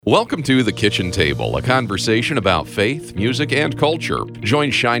Welcome to The Kitchen Table, a conversation about faith, music, and culture. Join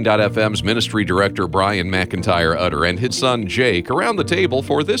Shine.fm's ministry director Brian McIntyre Utter and his son Jake around the table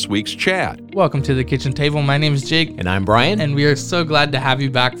for this week's chat. Welcome to The Kitchen Table. My name is Jake. And I'm Brian. And we are so glad to have you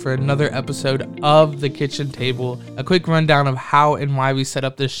back for another episode of The Kitchen Table. A quick rundown of how and why we set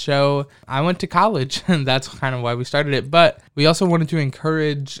up this show. I went to college, and that's kind of why we started it. But we also wanted to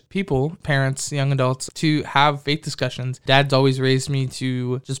encourage people, parents, young adults, to have faith discussions. Dad's always raised me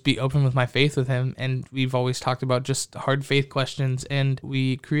to just be open with my faith with him, and we've always talked about just hard faith questions, and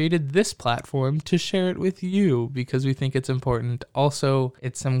we created this platform to share it with you because we think it's important. Also,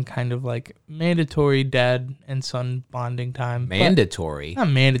 it's some kind of like mandatory dad and son bonding time. Mandatory? Not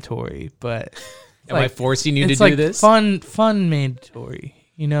mandatory, but Am I forcing you to do like this? Fun mandatory.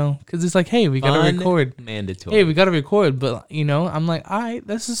 You know, because it's like, hey, we got to record. Mandatory. Hey, we got to record. But, you know, I'm like, all right,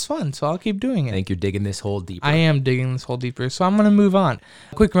 this is fun. So I'll keep doing it. I think you're digging this hole deeper. I am digging this hole deeper. So I'm going to move on.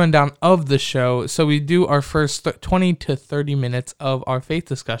 A quick rundown of the show. So we do our first 20 to 30 minutes of our faith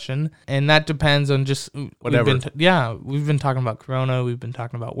discussion. And that depends on just whatever. We've been talking about Corona. We've been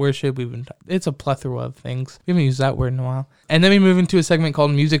talking about worship. It's a plethora of things. We haven't used that word in a while. And then we move into a segment called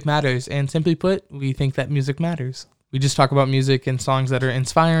Music Matters. And simply put, we think that music matters. We just talk about music and songs that are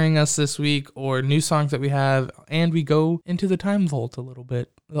inspiring us this week or new songs that we have, and we go into the time vault a little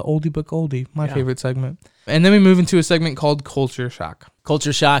bit. The oldie but goldie, my favorite segment. And then we move into a segment called Culture Shock.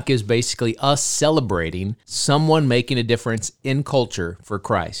 Culture Shock is basically us celebrating someone making a difference in culture for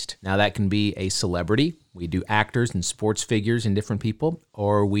Christ. Now, that can be a celebrity. We do actors and sports figures and different people,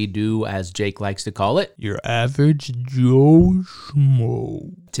 or we do, as Jake likes to call it, your average Joe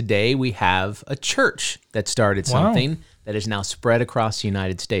Schmo. Today, we have a church that started something that is now spread across the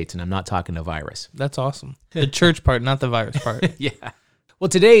United States, and I'm not talking a virus. That's awesome. The church part, not the virus part. Yeah. Well,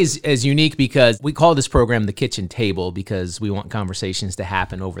 today is unique because we call this program The Kitchen Table because we want conversations to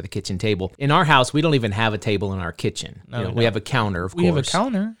happen over the kitchen table. In our house, we don't even have a table in our kitchen. No, we have a counter, of course. We have a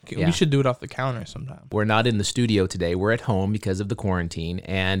counter. Yeah. We should do it off the counter sometime. We're not in the studio today. We're at home because of the quarantine,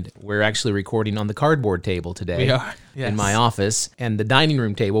 and we're actually recording on the cardboard table today. We are, yes. In my office. And the dining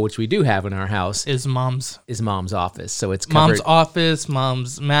room table, which we do have in our house, is mom's office. So it's covered. Mom's office,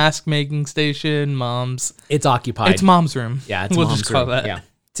 mom's mask making station, mom's... It's occupied. It's mom's room. Yeah, it's we'll mom's just call room. that. Yeah.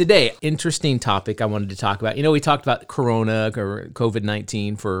 Today, interesting topic I wanted to talk about. You know, we talked about Corona or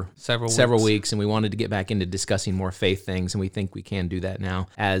COVID-19 for several weeks, and we wanted to get back into discussing more faith things, and we think we can do that now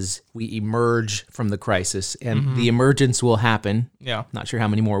as we emerge from the crisis. And the emergence will happen. Yeah. Not sure how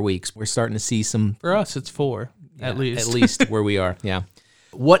many more weeks. We're starting to see some... For us, it's 4, at least. At least where we are, yeah.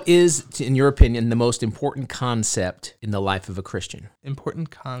 What is, in your opinion, the most important concept in the life of a Christian?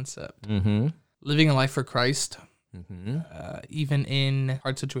 Important concept. Mm-hmm. Living a life for Christ. Mm-hmm. Even in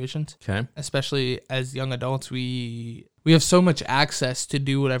hard situations. Okay. Especially as young adults, we have so much access to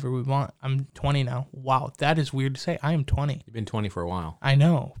do whatever we want. I'm 20 now. Wow, that is weird to say. I am 20. You've been 20 for a while. I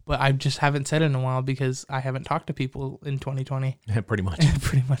know, but I just haven't said it in a while because I haven't talked to people in 2020. Pretty much.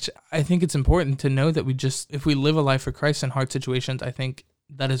 Pretty much. I think it's important to know that if we live a life for Christ in hard situations, I think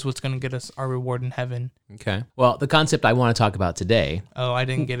that is what's going to get us our reward in heaven. Okay. Well, the concept I want to talk about today... Oh, I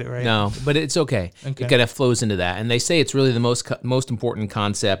didn't get it right. No, but it's okay. It kind of flows into that. And they say it's really the most important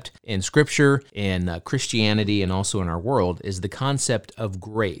concept in Scripture, in Christianity, and also in our world is the concept of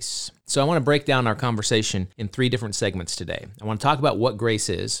grace. So I want to break down our conversation in 3 different segments today. I want to talk about what grace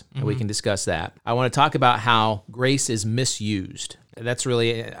is, and we can discuss that. I want to talk about how grace is misused. That's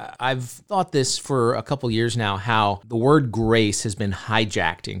really, I've thought this for a couple years now, how the word grace has been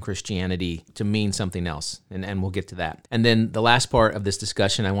hijacked in Christianity to mean something else, and we'll get to that. And then the last part of this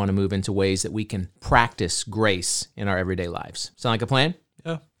discussion, I want to move into ways that we can practice grace in our everyday lives. Sound like a plan?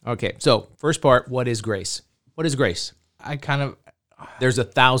 Yeah. Okay, so first part, what is grace? What is grace? There's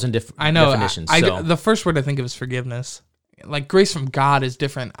 1,000 different definitions. The first word I think of is forgiveness. Like grace from God is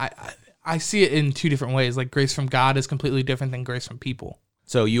different. I see it in 2 different ways. Like grace from God is completely different than grace from people.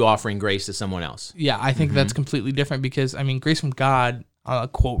 So you offering grace to someone else. Yeah, I think that's completely different because, I mean, grace from God,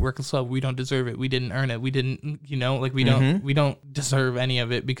 quote, reckless love, we don't deserve it. We didn't earn it. We didn't, we don't deserve any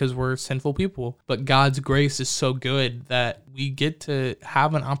of it because we're sinful people. But God's grace is so good that we get to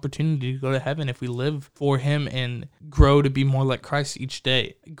have an opportunity to go to heaven if we live for Him and grow to be more like Christ each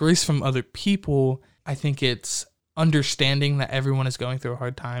day. Grace from other people, I think it's understanding that everyone is going through a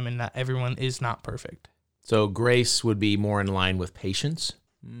hard time and that everyone is not perfect. So grace would be more in line with patience.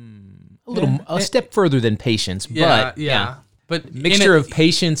 A step further than patience, but mixture of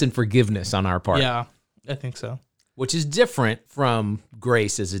patience and forgiveness on our part. Yeah, I think so. Which is different from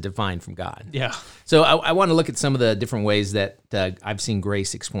grace as it's defined from God. Yeah. So I want to look at some of the different ways that I've seen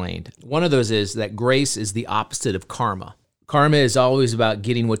grace explained. One of those is that grace is the opposite of karma. Karma is always about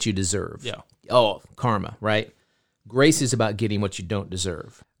getting what you deserve. Yeah. Oh, karma, right? Grace is about getting what you don't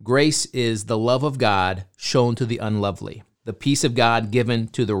deserve. Grace is the love of God shown to the unlovely, the peace of God given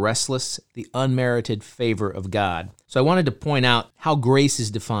to the restless, the unmerited favor of God. So I wanted to point out how grace is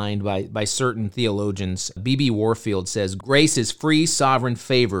defined by certain theologians. B.B. Warfield says, grace is free, sovereign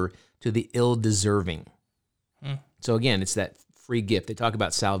favor to the ill-deserving. So again, it's that free gift. They talk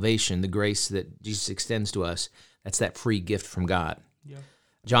about salvation, the grace that Jesus extends to us. That's that free gift from God. Yeah.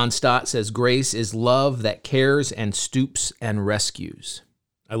 John Stott says, grace is love that cares and stoops and rescues.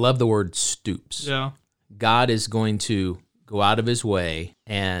 I love the word stoops. Yeah. God is going to go out of his way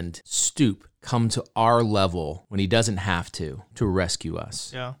and stoop, come to our level when he doesn't have to rescue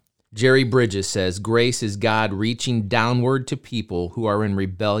us. Yeah. Jerry Bridges says, grace is God reaching downward to people who are in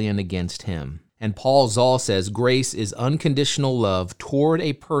rebellion against him. And Paul Zoll says, grace is unconditional love toward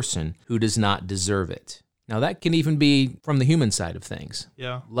a person who does not deserve it. Now, that can even be from the human side of things.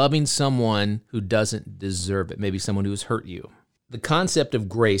 Yeah. Loving someone who doesn't deserve it, maybe someone who has hurt you. The concept of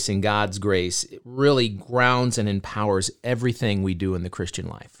grace and God's grace, it really grounds and empowers everything we do in the Christian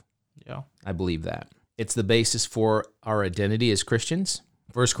life. Yeah. I believe that. It's the basis for our identity as Christians.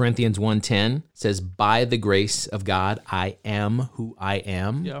 1 Corinthians 1:10 says, by the grace of God, I am who I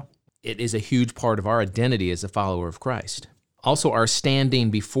am. Yeah. It is a huge part of our identity as a follower of Christ. Also, our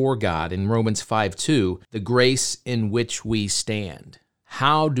standing before God in Romans 5:2, the grace in which we stand.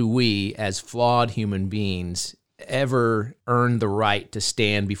 How do we, as flawed human beings, ever earn the right to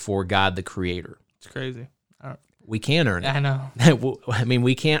stand before God the Creator? It's crazy. We can't earn it. I know. I mean,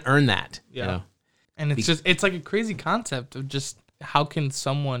 we can't earn that. Yeah. You know? And it's like a crazy concept of just how can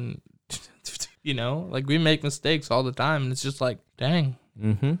someone, like we make mistakes all the time. And it's just like, dang,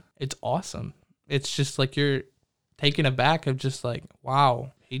 It's awesome. It's just like you're taken aback of just like,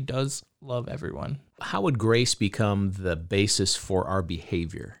 wow, he does love everyone. How would grace become the basis for our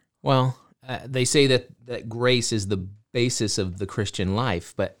behavior? Well, they say that grace is the basis of the Christian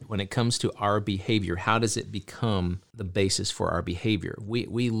life, but when it comes to our behavior, how does it become the basis for our behavior?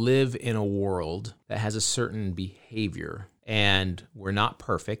 We live in a world that has a certain behavior, and we're not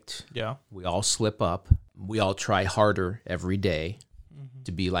perfect. Yeah. We all slip up. We all try harder every day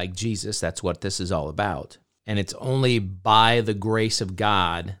to be like Jesus. That's what this is all about. And it's only by the grace of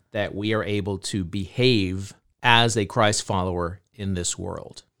God that we are able to behave as a Christ follower in this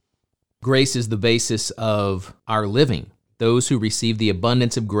world. Grace is the basis of our living. Those who receive the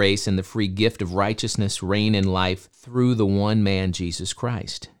abundance of grace and the free gift of righteousness reign in life through the one man, Jesus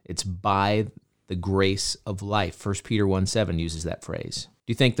Christ. It's by the grace of life. 1 Peter 1:7 uses that phrase.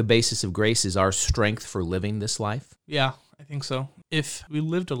 Do you think the basis of grace is our strength for living this life? Yeah, I think so. If we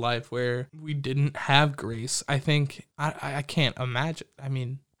lived a life where we didn't have grace, I think I can't imagine. I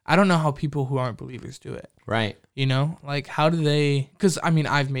mean, I don't know how people who aren't believers do it. Right. You know, like how do they, because I mean,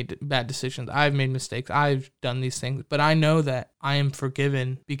 I've made bad decisions. I've made mistakes. I've done these things, but I know that I am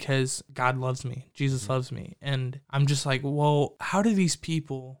forgiven because God loves me. Jesus loves me. And I'm just like, well, how do these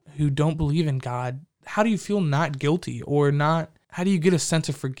people who don't believe in God, how do you feel not guilty or not? How do you get a sense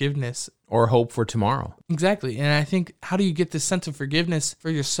of forgiveness? Or hope for tomorrow. Exactly. And I think, how do you get this sense of forgiveness for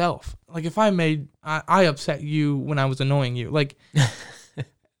yourself? Like if I upset you when I was annoying you, like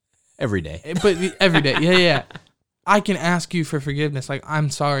every day. But every day. Yeah. I can ask you for forgiveness. Like, I'm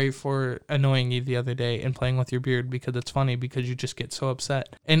sorry for annoying you the other day and playing with your beard because it's funny because you just get so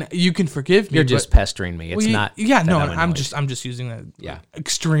upset. And you can forgive me. You're just pestering me. It's not. Yeah, no, I'm just using that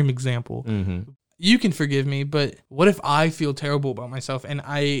extreme example. Mm-hmm. You can forgive me, but what if I feel terrible about myself and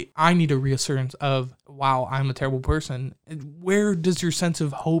I need a reassurance of, wow, I'm a terrible person? Where does your sense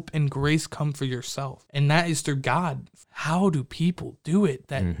of hope and grace come for yourself? And that is through God. How do people do it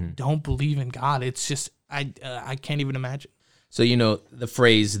that don't believe in God? It's just, I can't even imagine. So, you know, the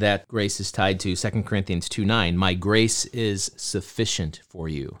phrase that grace is tied to, 2 Corinthians 2:9, my grace is sufficient for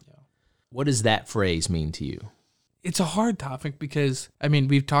you. Yeah. What does that phrase mean to you? It's a hard topic because, I mean,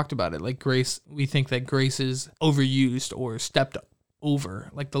 we've talked about it. Like grace, we think that grace is overused or stepped over,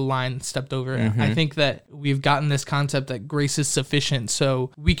 like the line stepped over. I think that we've gotten this concept that grace is sufficient,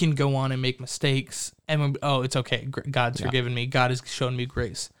 so we can go on and make mistakes, and it's okay. God's forgiven me. God has shown me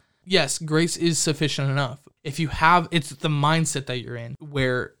grace. Yes, grace is sufficient enough. If you have, it's the mindset that you're in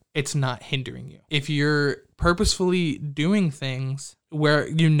where it's not hindering you. If you're purposefully doing things where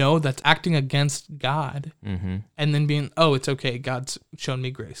you know that's acting against God, and then being, it's okay, God's shown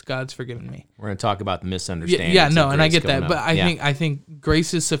me grace, God's forgiven me. We're going to talk about the misunderstandings. Yeah, no, and I get that, but I think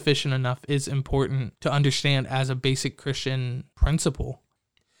grace is sufficient enough is important to understand as a basic Christian principle.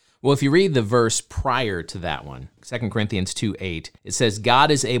 Well, if you read the verse prior to that one, 2 Corinthians 2:8, it says, God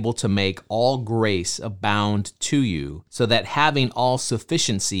is able to make all grace abound to you, so that having all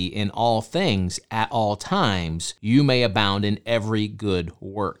sufficiency in all things at all times, you may abound in every good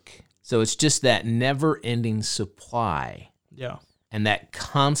work. So it's just that never-ending supply. Yeah. And that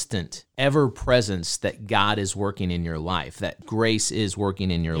constant ever-presence that God is working in your life, that grace is working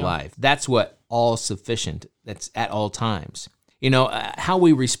in your life. That's what all sufficient, that's at all times. You know, how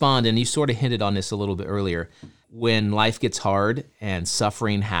we respond, and you sort of hinted on this a little bit earlier, when life gets hard and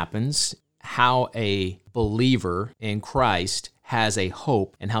suffering happens, how a believer in Christ has a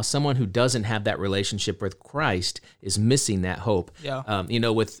hope, and how someone who doesn't have that relationship with Christ is missing that hope. Yeah. You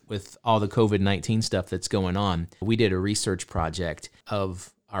know, with all the COVID-19 stuff that's going on, we did a research project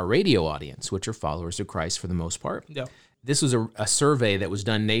of our radio audience, which are followers of Christ for the most part. Yeah. This was a survey that was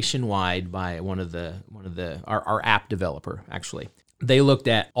done nationwide by our app developer, actually. They looked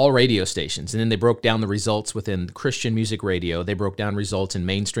at all radio stations, and then they broke down the results within Christian music radio. They broke down results in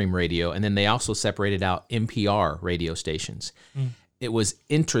mainstream radio, and then they also separated out NPR radio stations. It was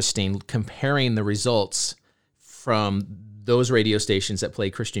interesting comparing the results from those radio stations that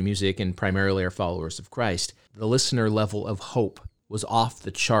play Christian music and primarily are followers of Christ. The listener level of hope was off the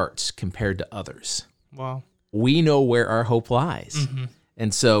charts compared to others. Wow. We know where our hope lies.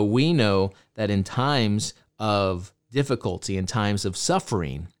 And so we know that in times of difficulty, in times of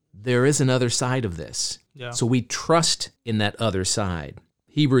suffering, there is another side of this. Yeah. So we trust in that other side.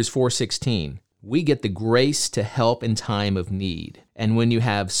 Hebrews 4:16, we get the grace to help in time of need. And when you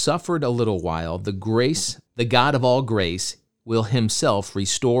have suffered a little while, the God of all grace, will himself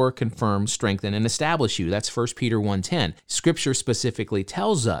restore, confirm, strengthen, and establish you. That's 1 Peter 1:10. Scripture specifically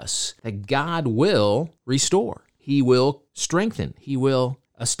tells us that God will restore. He will strengthen. He will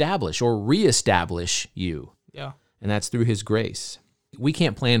establish or reestablish you. Yeah. And that's through his grace. We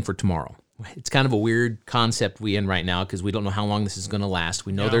can't plan for tomorrow. It's kind of a weird concept we in right now because we don't know how long this is going to last.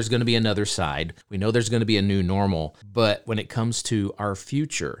 We know there's going to be another side. We know there's going to be a new normal. But when it comes to our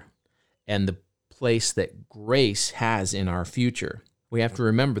future and the place that grace has in our future, we have to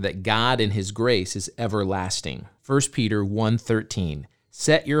remember that God in his grace is everlasting. 1 Peter 1:13,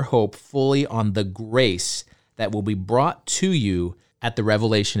 set your hope fully on the grace that will be brought to you at the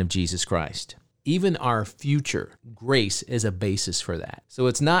revelation of Jesus Christ. Even our future, grace is a basis for that. So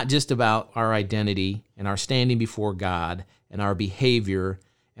it's not just about our identity and our standing before God and our behavior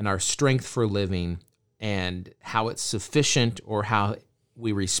and our strength for living and how it's sufficient or how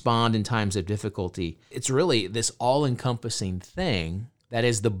we respond in times of difficulty. It's really this all-encompassing thing that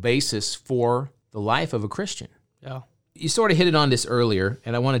is the basis for the life of a Christian. Yeah. You sort of hit it on this earlier,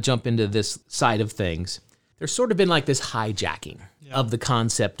 and I want to jump into this side of things. There's sort of been like this hijacking of the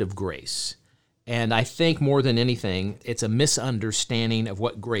concept of grace. And I think more than anything, it's a misunderstanding of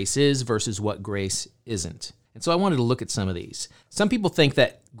what grace is versus what grace isn't. And so I wanted to look at some of these. Some people think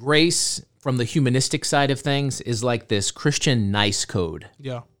that grace from the humanistic side of things is like this Christian nice code.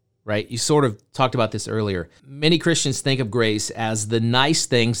 Yeah. Right? You sort of talked about this earlier. Many Christians think of grace as the nice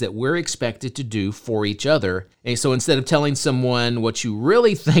things that we're expected to do for each other. And so instead of telling someone what you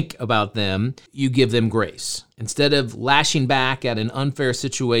really think about them, you give them grace. Instead of lashing back at an unfair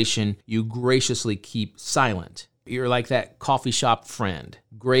situation, you graciously keep silent. You're like that coffee shop friend.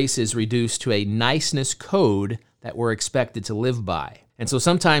 Grace is reduced to a niceness code that we're expected to live by. And so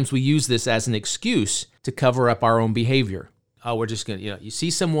sometimes we use this as an excuse to cover up our own behavior. Oh, we're just going to, you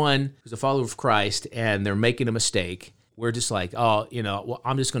see someone who's a follower of Christ and they're making a mistake. We're just like,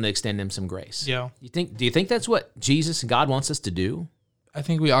 I'm just going to extend them some grace. Yeah. Do you think that's what Jesus and God wants us to do? I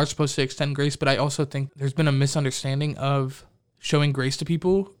think we are supposed to extend grace, but I also think there's been a misunderstanding of showing grace to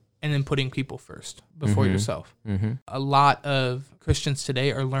people and then putting people first before yourself. A lot of Christians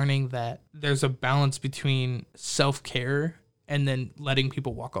today are learning that there's a balance between self-care and then letting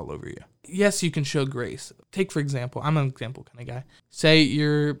people walk all over you. Yes, you can show grace. Take, for example, I'm an example kind of guy. Say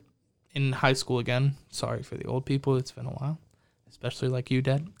you're in high school again. Sorry for the old people. It's been a while, especially like you,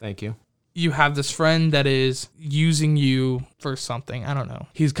 Dad. Thank you. You have this friend that is using you for something. I don't know.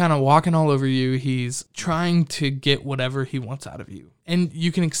 He's kind of walking all over you. He's trying to get whatever he wants out of you. And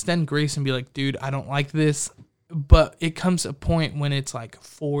you can extend grace and be like, dude, I don't like this. But it comes a point when it's like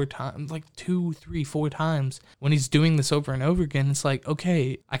 4 times, like 2, 3, 4 times, when he's doing this over and over again. It's like,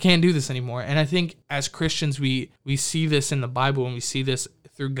 okay, I can't do this anymore. And I think as Christians, we see this in the Bible and we see this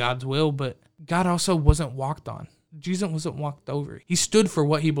through God's will, but God also wasn't walked on. Jesus wasn't walked over. He stood for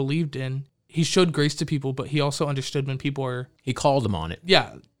what he believed in. He showed grace to people, but he also understood when people are... He called them on it.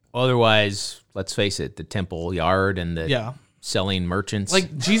 Yeah. Otherwise, let's face it, the temple yard and the selling merchants.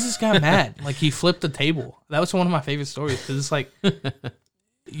 Like, Jesus got mad. Like, he flipped the table. That was one of my favorite stories, because it's like...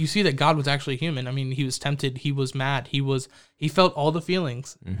 you see that God was actually human. I mean, he was tempted, he was mad, he felt all the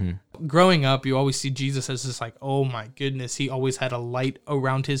feelings. Growing up, you always see Jesus as this like, oh my goodness, he always had a light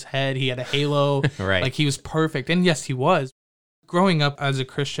around his head, he had a halo, Right. Like he was perfect. And yes, he was. Growing up as a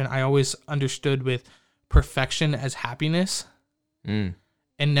Christian, I always understood with perfection as happiness.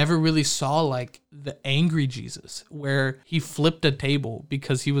 And never really saw like the angry Jesus where he flipped a table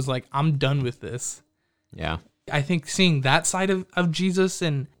because he was like, I'm done with this. Yeah. I think seeing that side of Jesus,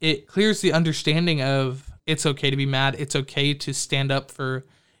 and it clears the understanding of it's okay to be mad. It's okay to stand up for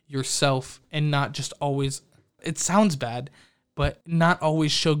yourself and not just always, it sounds bad, but not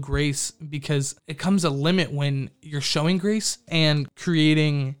always show grace, because it comes a limit when you're showing grace and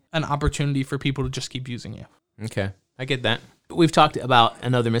creating an opportunity for people to just keep using you. Okay. I get that. We've talked about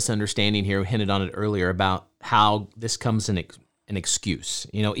another misunderstanding here. We hinted on it earlier about how this comes an excuse.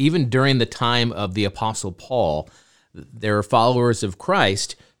 You know, even during the time of the Apostle Paul, there are followers of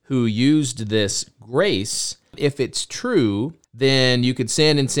Christ who used this grace. If it's true, then you could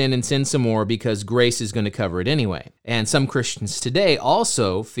sin and sin and sin some more because grace is going to cover it anyway. And some Christians today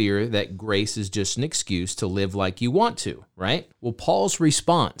also fear that grace is just an excuse to live like you want to, right? Well, Paul's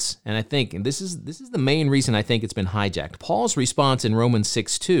response, and I think, and this is the main reason I think it's been hijacked. Paul's response in Romans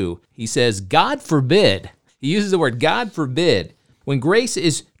 6:2, he says, God forbid. He uses the word God forbid. When grace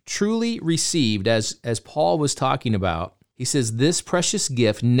is truly received, as Paul was talking about, he says this precious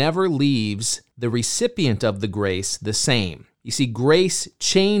gift never leaves the recipient of the grace the same. You see, grace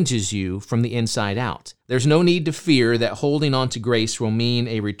changes you from the inside out. There's no need to fear that holding on to grace will mean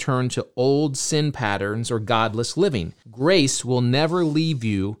a return to old sin patterns or godless living. Grace will never leave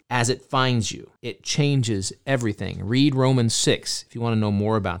you as it finds you. It changes everything. Read Romans 6 if you want to know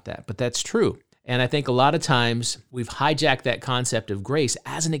more about that. But that's true. And I think a lot of times we've hijacked that concept of grace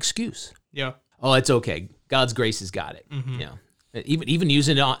as an excuse. Yeah. Oh, it's okay. God's grace has got it. You know, even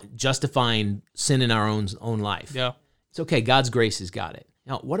using it, justifying sin in our own life. Yeah. It's okay. God's grace has got it.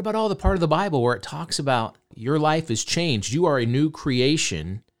 Now, what about all the part of the Bible where it talks about your life is changed? You are a new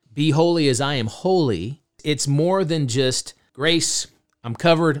creation. Be holy as I am holy. It's more than just grace. I'm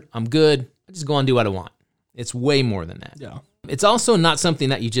covered. I'm good. I just go and do what I want. It's way more than that. Yeah. It's also not something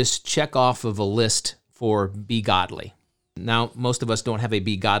that you just check off of a list for be godly. Now, most of us don't have a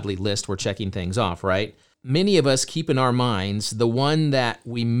be godly list. We're checking things off, right? Many of us keep in our minds the one that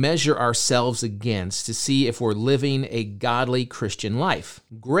we measure ourselves against to see if we're living a godly Christian life.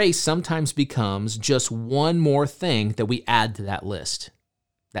 Grace sometimes becomes just one more thing that we add to that list,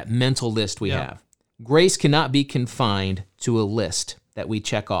 that mental list we have. Grace cannot be confined to a list that we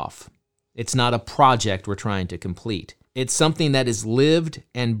check off. It's not a project we're trying to complete. It's something that is lived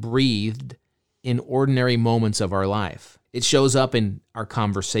and breathed in ordinary moments of our life. It shows up in our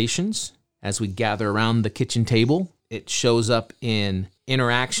conversations as we gather around the kitchen table. It shows up in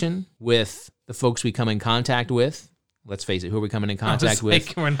interaction with the folks we come in contact with. Let's face it, who are we coming in contact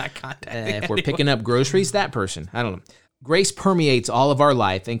with? We're not contacting If we're picking up groceries, that person. I don't know. Grace permeates all of our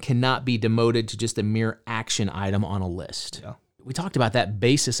life and cannot be demoted to just a mere action item on a list. Yeah. We talked about that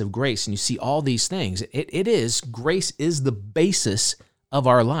basis of grace, and you see all these things. Grace is the basis of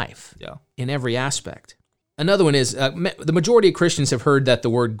our life in every aspect. Another one is, the majority of Christians have heard that the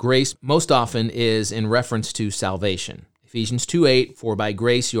word grace most often is in reference to salvation. Ephesians 2:8, for by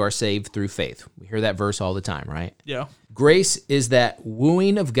grace you are saved through faith. We hear that verse all the time, right? Yeah. Grace is that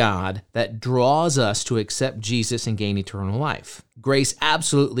wooing of God that draws us to accept Jesus and gain eternal life. Grace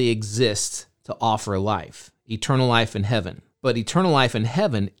absolutely exists to offer life, eternal life in heaven. But eternal life in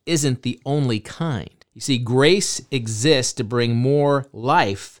heaven isn't the only kind. You see, grace exists to bring more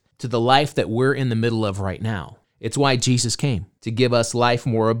life to the life that we're in the middle of right now. It's why Jesus came, to give us life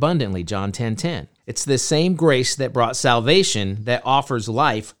more abundantly, John 10:10. It's the same grace that brought salvation that offers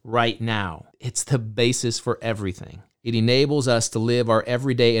life right now. It's the basis for everything. It enables us to live our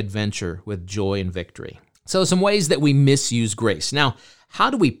everyday adventure with joy and victory. So some ways that we misuse grace. Now, how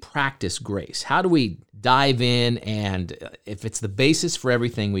do we practice grace? How do we dive in, and if it's the basis for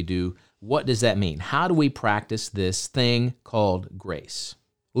everything we do, what does that mean? How do we practice this thing called grace?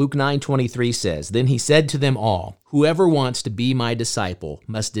 Luke 9:23 says, then he said to them all, whoever wants to be my disciple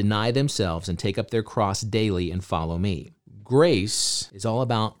must deny themselves and take up their cross daily and follow me. Grace is all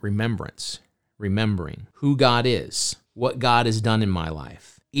about remembrance, remembering who God is, what God has done in my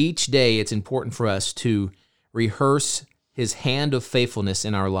life. Each day it's important for us to rehearse his hand of faithfulness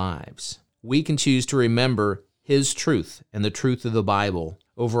in our lives. We can choose to remember his truth and the truth of the Bible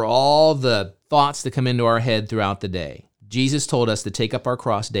over all the thoughts that come into our head throughout the day. Jesus told us to take up our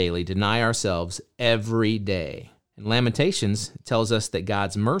cross daily, deny ourselves every day. In Lamentations, it tells us that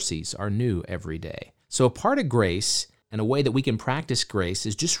God's mercies are new every day. So a part of grace And a way that we can practice grace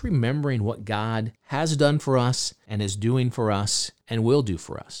is just remembering what God has done for us and is doing for us and will do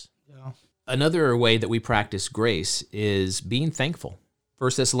for us. Yeah. Another way that we practice grace is being thankful.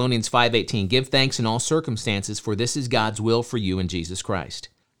 1 Thessalonians 5:18, give thanks in all circumstances, for this is God's will for you in Jesus Christ.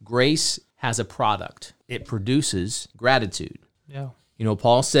 Grace has a product. It produces gratitude. Yeah. You know,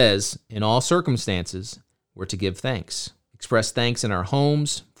 Paul says, in all circumstances, we're to give thanks. Express thanks in our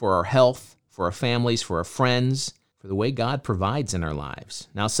homes, for our health, for our families, for our friends, for the way God provides in our lives.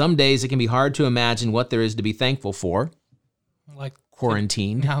 Now, some days it can be hard to imagine what there is to be thankful for. Like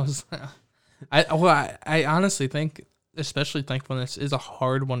Quarantined. I honestly think, especially thankfulness, is a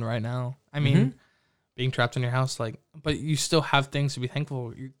hard one right now. I mean, being trapped in your house, but you still have things to be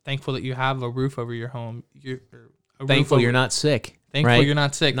thankful. You're thankful that you have a roof over your home. Thankful you're not sick. Thankful right? you're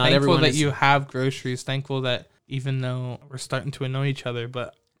not sick. Not thankful that is. you have groceries. Thankful that even though we're starting to annoy each other,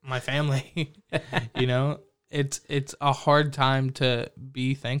 but my family, it's a hard time to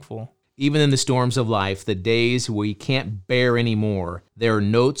be thankful. Even in the storms of life, the days we can't bear anymore, there are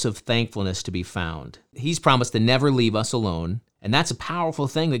notes of thankfulness to be found. He's promised to never leave us alone, and that's a powerful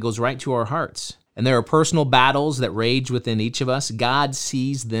thing that goes right to our hearts. And there are personal battles that rage within each of us. God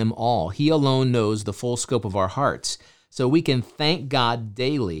sees them all. He alone knows the full scope of our hearts. So we can thank God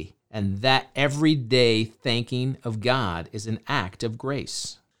daily, and that everyday thanking of God is an act of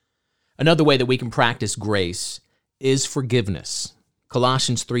grace. Another way that we can practice grace is forgiveness.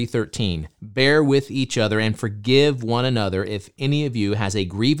 Colossians 3:13, bear with each other and forgive one another if any of you has a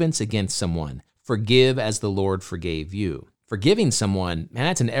grievance against someone. Forgive as the Lord forgave you. Forgiving someone, man,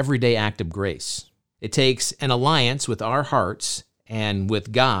 that's an everyday act of grace. It takes an alliance with our hearts and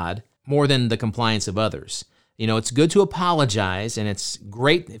with God more than the compliance of others. It's good to apologize, and it's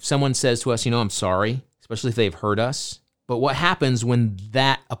great if someone says to us, I'm sorry, especially if they've hurt us. But what happens when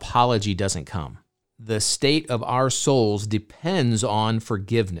that apology doesn't come? The state of our souls depends on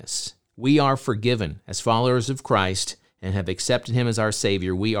forgiveness. We are forgiven. As followers of Christ and have accepted him as our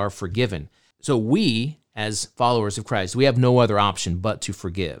Savior, we are forgiven. So we, as followers of Christ, we have no other option but to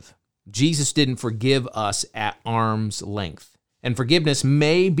forgive. Jesus didn't forgive us at arm's length. And forgiveness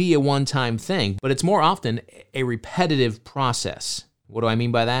may be a one-time thing, but it's more often a repetitive process. What do I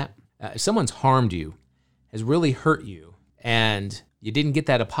mean by that? If someone's harmed you, has really hurt you, and you didn't get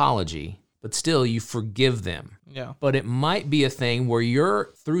that apology, but still you forgive them. Yeah. But it might be a thing where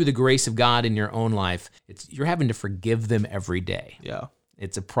you're, through the grace of God in your own life, you're having to forgive them every day. Yeah.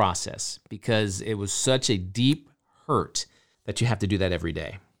 It's a process because it was such a deep hurt that you have to do that every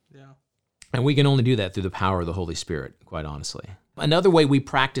day. Yeah. And we can only do that through the power of the Holy Spirit, quite honestly. Another way we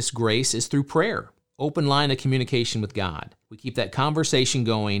practice grace is through prayer. Open line of communication with God. We keep that conversation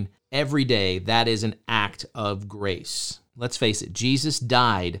going every day. That is an act of grace. Let's face it, Jesus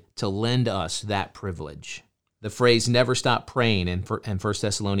died to lend us that privilege. The phrase never stop praying in 1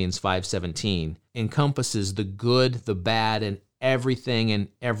 Thessalonians 5:17 encompasses the good, the bad, and everything and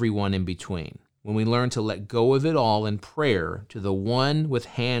everyone in between. When we learn to let go of it all in prayer to the one with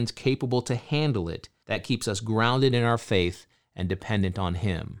hands capable to handle it, that keeps us grounded in our faith and dependent on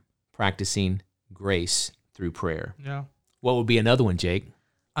him, practicing grace through prayer. Yeah. What would be another one, Jake?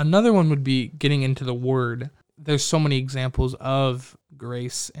 Another one would be getting into the Word. There's so many examples of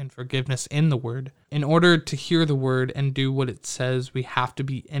grace and forgiveness in the Word. In order to hear the Word and do what it says, we have to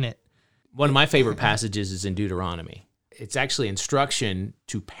be in it. One of my favorite passages is in Deuteronomy. It's actually instruction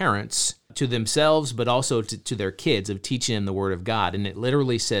to parents, to themselves, but also to their kids of teaching them the Word of God. And it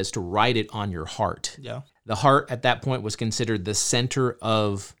literally says to write it on your heart. Yeah. The heart at that point was considered the center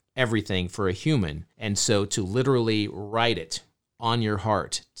of everything for a human. And so to literally write it on your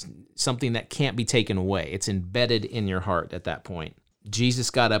heart, something that can't be taken away. It's embedded in your heart at that point. Jesus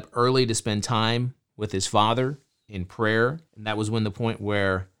got up early to spend time with his Father in prayer. And that was when the point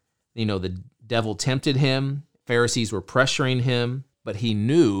where, the devil tempted him. Pharisees were pressuring him, but he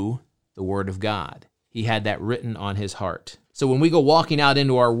knew the Word of God. He had that written on his heart. So when we go walking out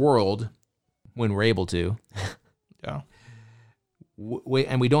into our world, when we're able to, Yeah.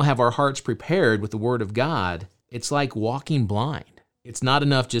 and we don't have our hearts prepared with the Word of God, it's like walking blind. It's not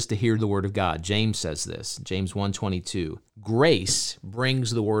enough just to hear the Word of God. James says this, James 1:22. Grace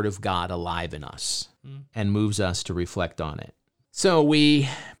brings the Word of God alive in us and moves us to reflect on it. So we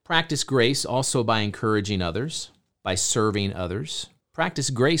practice grace also by encouraging others, by serving others. Practice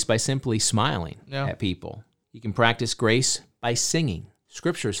grace by simply smiling at people. You can practice grace by singing.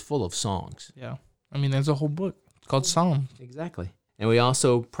 Scripture is full of songs. Yeah. I mean, there's a whole book. It's called Psalm. Exactly. And we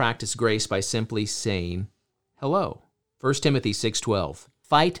also practice grace by simply saying hello. 1 Timothy 6:12.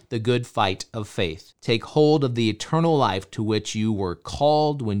 Fight the good fight of faith. Take hold of the eternal life to which you were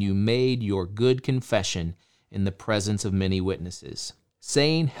called when you made your good confession in the presence of many witnesses.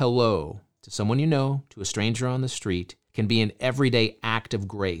 Saying hello to someone you know, to a stranger on the street, can be an everyday act of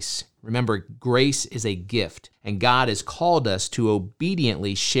grace. Remember, grace is a gift, and God has called us to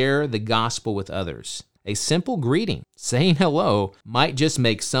obediently share the gospel with others. A simple greeting, saying hello, might just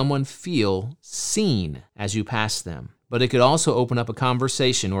make someone feel seen as you pass them. But it could also open up a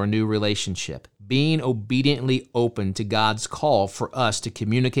conversation or a new relationship. Being obediently open to God's call for us to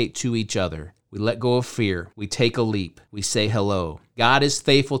communicate to each other. We let go of fear. We take a leap. We say hello. God is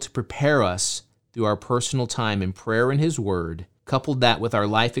faithful to prepare us through our personal time in prayer and His Word. Coupled that with our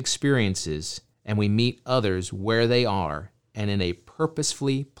life experiences, and we meet others where they are and in a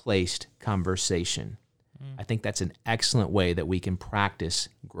purposefully placed conversation. I think that's an excellent way that we can practice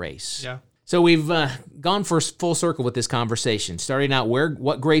grace. Yeah. So we've gone for full circle with this conversation, starting out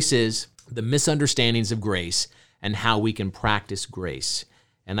what grace is, the misunderstandings of grace, and how we can practice grace.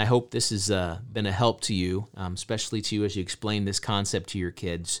 And I hope this has been a help to you, especially to you as you explain this concept to your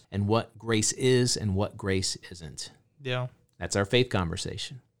kids and what grace is and what grace isn't. Yeah. That's our faith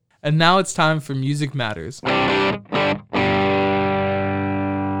conversation. And now it's time for Music Matters.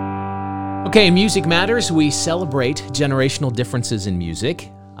 Okay, in Music Matters, we celebrate generational differences in music.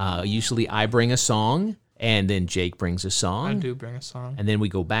 Usually I bring a song, and then Jake brings a song. I do bring a song. And then we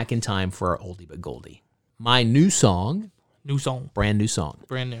go back in time for our oldie but goldie. My new song. New song. Brand new song.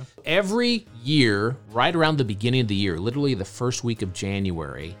 Brand new. Every year, right around the beginning of the year, literally the first week of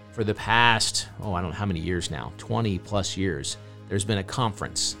January, for the past, I don't know how many years now, 20 plus years, there's been a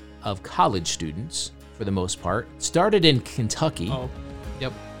conference of college students, for the most part. Started in Kentucky. Oh,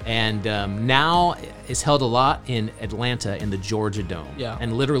 yep. And now is held a lot in Atlanta in the Georgia Dome. Yeah.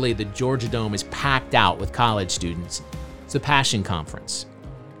 And literally the Georgia Dome is packed out with college students. It's a Passion Conference.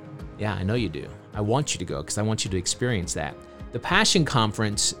 Yeah, I know you do. I want you to go because I want you to experience that. The Passion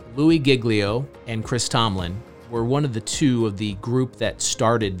Conference, Louis Giglio and Chris Tomlin were one of the two of the group that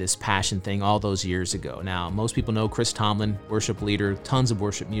started this Passion thing all those years ago. Now, most people know Chris Tomlin, worship leader, tons of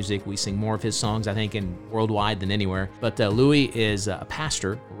worship music. We sing more of his songs, I think, worldwide than anywhere. But Louis is a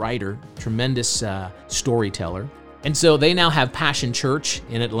pastor, writer, tremendous storyteller. And so they now have Passion Church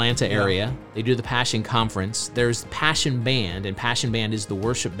in Atlanta area. They do the Passion Conference. There's Passion Band, and Passion Band is the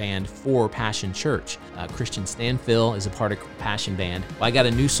worship band for Passion Church. Christian Stanfill is a part of Passion Band. Well, I got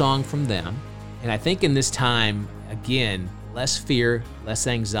a new song from them. And I think in this time, again, less fear, less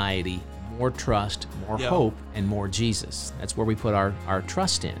anxiety, more trust, more hope, and more Jesus. That's where we put our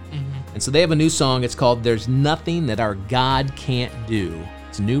trust in. Mm-hmm. And so they have a new song. It's called There's Nothing That Our God Can't Do.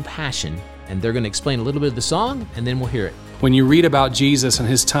 It's a new Passion. And they're going to explain a little bit of the song, and then we'll hear it. When you read about Jesus and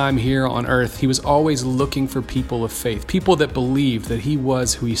his time here on earth, he was always looking for people of faith, people that believed that he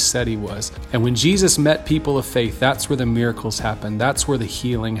was who he said he was. And when Jesus met people of faith, that's where the miracles happened. That's where the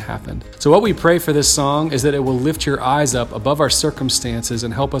healing happened. So what we pray for this song is that it will lift your eyes up above our circumstances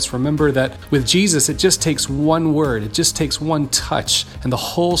and help us remember that with Jesus, it just takes one word, it just takes one touch, and the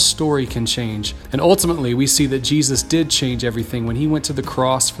whole story can change. And ultimately, we see that Jesus did change everything when he went to the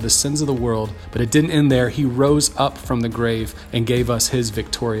cross for the sins of the world, but it didn't end there. He rose up from the grave and gave us his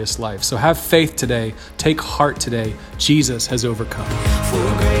victorious life. So have faith today. Take heart today. Jesus has overcome.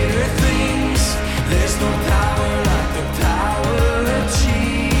 For greater things, there's no power like the power of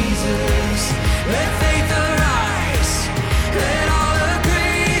Jesus. Let faith arise. Let all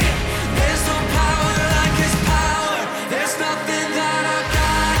agree. There's no power like his power. There's nothing that our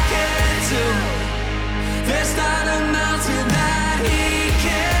God can't do. There's not a mountain that he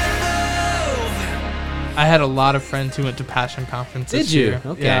can't move. I had a lot of friends who went to Passion Conference this Did you? year.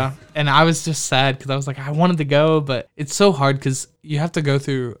 Okay. Yeah. And I was just sad because I was like, I wanted to go, but it's so hard because you have to go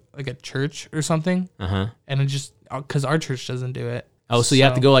through like a church or something. Uh-huh. And it just, because our church doesn't do it. Oh, so you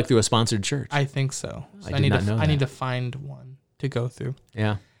have to go like through a sponsored church. I think so. I did not know I need that. to find one to go through.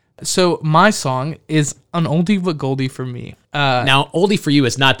 Yeah. So my song is an oldie but goldie for me. Now, oldie for you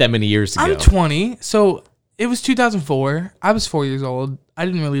is not that many years ago. I'm 20, so it was 2004. I was 4 years old. I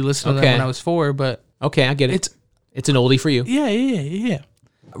didn't really listen to them Okay. when I was 4, but Okay, I get it. It's an oldie for you. yeah.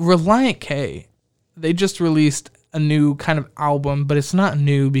 Reliant K, they just released a new kind of album, but it's not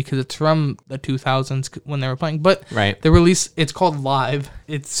new because it's from the 2000s when they were playing. But Right. the release, it's called Live.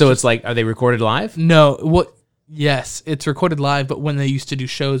 So it's like, are they recorded live? No, what? Yes, it's recorded live, but when they used to do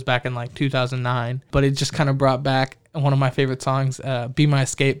shows back in like 2009. But it just kind of brought back one of my favorite songs, "Be My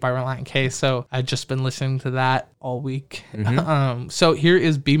Escape" by Reliant K. So I've just been listening to that all week. Mm-hmm. So here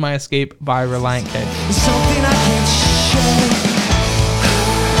is "Be My Escape" by Reliant K. Something I can't shake.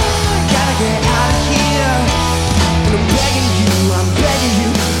 Gotta get out of here. And I'm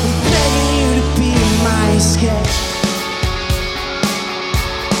begging you to be my escape.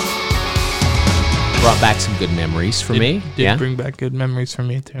 Brought back some good memories for me. Did bring back good memories for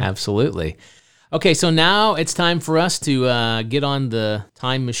me too. Absolutely. Okay, so now it's time for us to get on the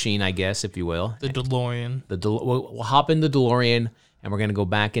time machine, I guess, if you will. The DeLorean. We'll hop in the DeLorean, and we're going to go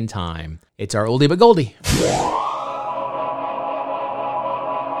back in time. It's our oldie but goldie.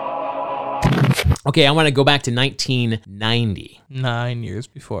 Okay, I want to go back to 1990. 9 years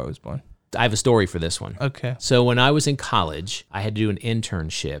before I was born. I have a story for this one. Okay. So when I was in college, I had to do an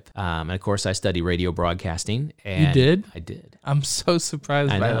internship. And of course, I studied radio broadcasting. And You did? I did. I'm so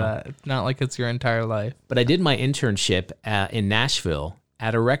surprised I by know. that. It's not like it's your entire life. But I did my internship in Nashville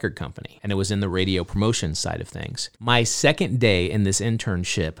at a record company, and it was in the radio promotion side of things. My second day in this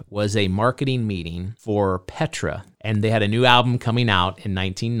internship was a marketing meeting for Petra, and they had a new album coming out in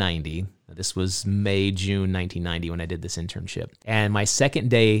 1990. This was May, June 1990 when I did this internship. And my second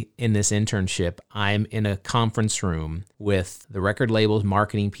day in this internship, I'm in a conference room with the record labels,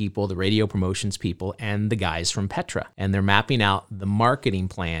 marketing people, the radio promotions people, and the guys from Petra. And they're mapping out the marketing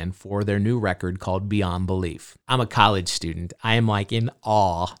plan for their new record called Beyond Belief. I'm a college student. I am like in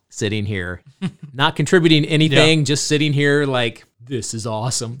awe sitting here, not contributing anything, just sitting here like, this is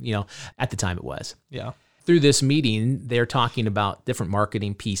awesome. You know, at the time it was. Yeah. Through this meeting, they're talking about different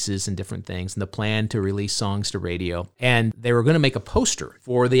marketing pieces and different things and the plan to release songs to radio. And they were going to make a poster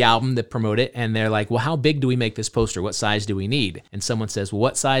for the album that promote it. And they're like, well, how big do we make this poster? What size do we need? And someone says, well,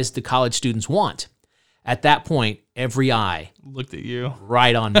 what size do college students want? At that point, every eye Looked at you.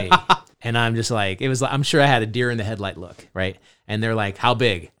 right on me. And I'm just like, I'm sure I had a deer in the headlight look, right? And they're like, how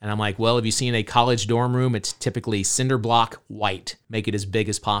big? And I'm like, well, have you seen a college dorm room? It's typically cinder block white. Make it as big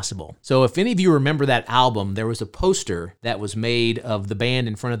as possible. So if any of you remember that album, there was a poster that was made of the band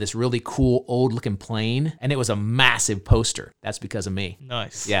in front of this really cool old looking plane. And it was a massive poster. That's because of me.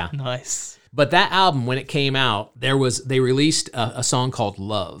 Nice. Yeah. Nice. But that album, when it came out, they released a song called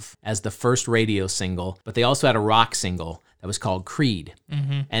Love as the first radio single, but they also had a rock single that was called Creed.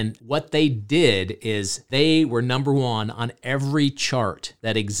 Mm-hmm. And what they did is they were number one on every chart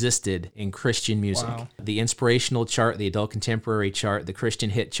that existed in Christian music. Wow. The inspirational chart, the adult contemporary chart, the Christian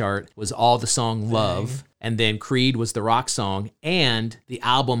hit chart was all the song Love. And then Creed was the rock song, and the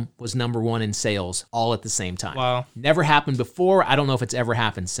album was number one in sales all at the same time. Wow. Never happened before. I don't know if it's ever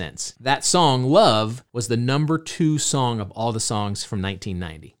happened since. That song, Love, was the number 2 song of all the songs from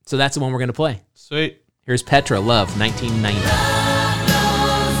 1990. So that's the one we're going to play. Sweet. Here's Petra, Love, 1990.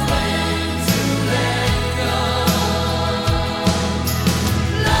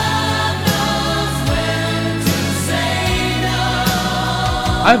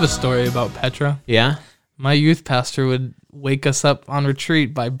 I have a story about Petra. Yeah? My youth pastor would wake us up on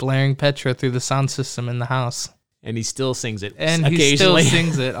retreat by blaring Petra through the sound system in the house. And he still sings it And he still occasionally.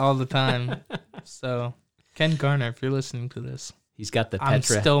 sings it all the time. So, Ken Garner, if you're listening to this, He's got the I'm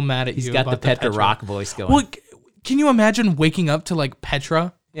Petra. still mad at He's you got about the Petra rock voice going. Well, can you imagine waking up to like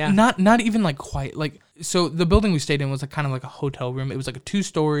Petra? Yeah. Not even like quite like, so the building we stayed in was like kind of like a hotel room. It was like a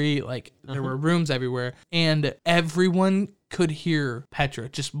 2-story, like there were rooms everywhere, and everyone could hear Petra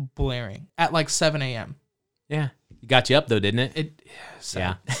just blaring at like 7 a.m. Yeah. It got you up though, didn't it?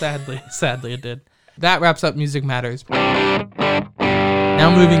 Yeah. Sadly it did. That wraps up Music Matters.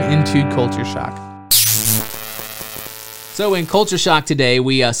 Now moving into Culture Shock. So in Culture Shock today,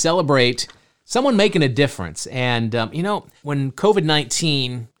 we celebrate someone making a difference. And, when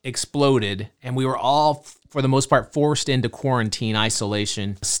COVID-19 exploded and we were all, for the most part, forced into quarantine,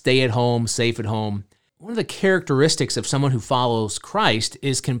 isolation, stay at home, safe at home, one of the characteristics of someone who follows Christ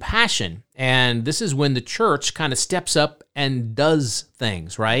is compassion. And this is when the church kind of steps up and does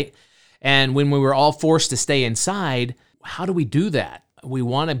things, right? And when we were all forced to stay inside, how do we do that? We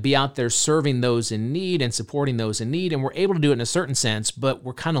want to be out there serving those in need and supporting those in need, and we're able to do it in a certain sense, but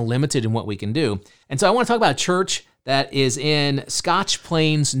we're kind of limited in what we can do. And so I want to talk about a church that is in Scotch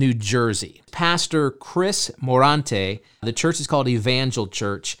Plains, New Jersey. Pastor Chris Morante, the church is called Evangel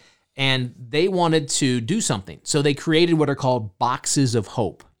Church, and they wanted to do something. So they created what are called boxes of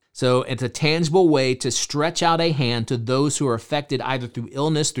hope. So it's a tangible way to stretch out a hand to those who are affected either through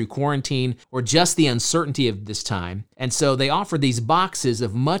illness, through quarantine, or just the uncertainty of this time. And so they offered these boxes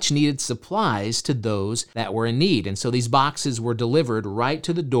of much needed supplies to those that were in need. And so these boxes were delivered right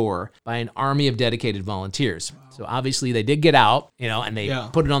to the door by an army of dedicated volunteers. Wow. So obviously they did get out, and they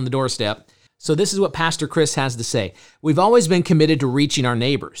put it on the doorstep. So this is what Pastor Chris has to say. We've always been committed to reaching our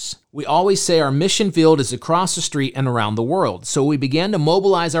neighbors. We always say our mission field is across the street and around the world. So we began to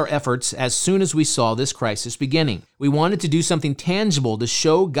mobilize our efforts as soon as we saw this crisis beginning. We wanted to do something tangible to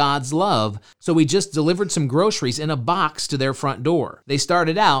show God's love, so we just delivered some groceries in a box to their front door. They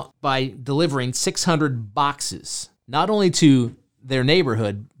started out by delivering 600 boxes, not only to their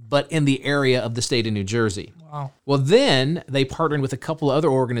neighborhood, but in the area of the state of New Jersey. Wow. Well, then they partnered with a couple other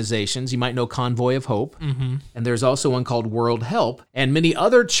organizations. You might know Convoy of Hope, and there's also one called World Help. And many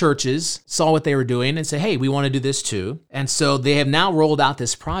other churches saw what they were doing and said, hey, we want to do this too. And so they have now rolled out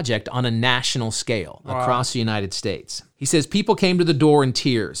this project on a national scale across the United States. He says, people came to the door in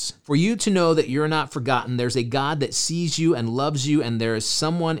tears. For you to know that you're not forgotten, there's a God that sees you and loves you, and there is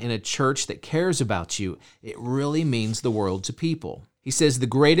someone in a church that cares about you. It really means the world to people. He says the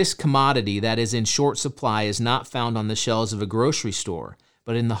greatest commodity that is in short supply is not found on the shelves of a grocery store,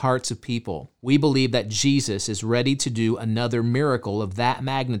 but in the hearts of people. We believe that Jesus is ready to do another miracle of that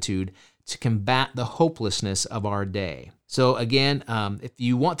magnitude to combat the hopelessness of our day. So again, if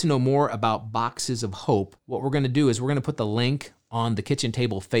you want to know more about Boxes of Hope, what we're going to do is we're going to put the link on the Kitchen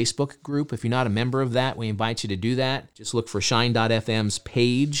Table Facebook group. If you're not a member of that, we invite you to do that. Just look for Shine.fm's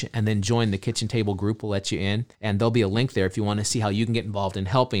page and then join the Kitchen Table group. We'll let you in. And there'll be a link there if you want to see how you can get involved in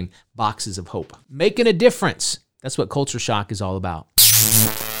helping Boxes of Hope. Making a difference. That's what Culture Shock is all about.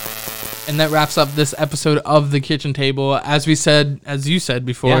 And that wraps up this episode of The Kitchen Table. As you said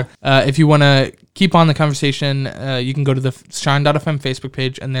before, if you want to keep on the conversation, you can go to the Shine.fm Facebook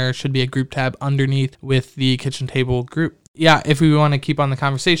page, and there should be a group tab underneath with the Kitchen Table group. Yeah, if we want to keep on the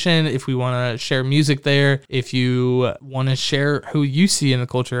conversation, if we want to share music there, if you want to share who you see in the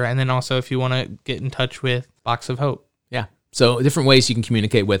culture, and then also if you want to get in touch with Box of Hope. Yeah. So different ways you can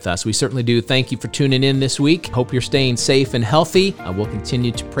communicate with us. We certainly do. Thank you for tuning in this week. Hope you're staying safe and healthy. We'll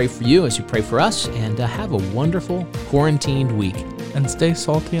continue to pray for you as you pray for us, and have a wonderful quarantined week. And stay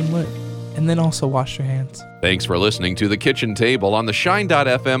salty and lit. And then also wash your hands. Thanks for listening to The Kitchen Table on the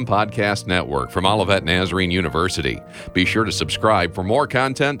Shine.fm podcast network from Olivet Nazarene University. Be sure to subscribe for more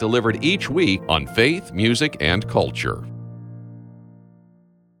content delivered each week on faith, music, and culture.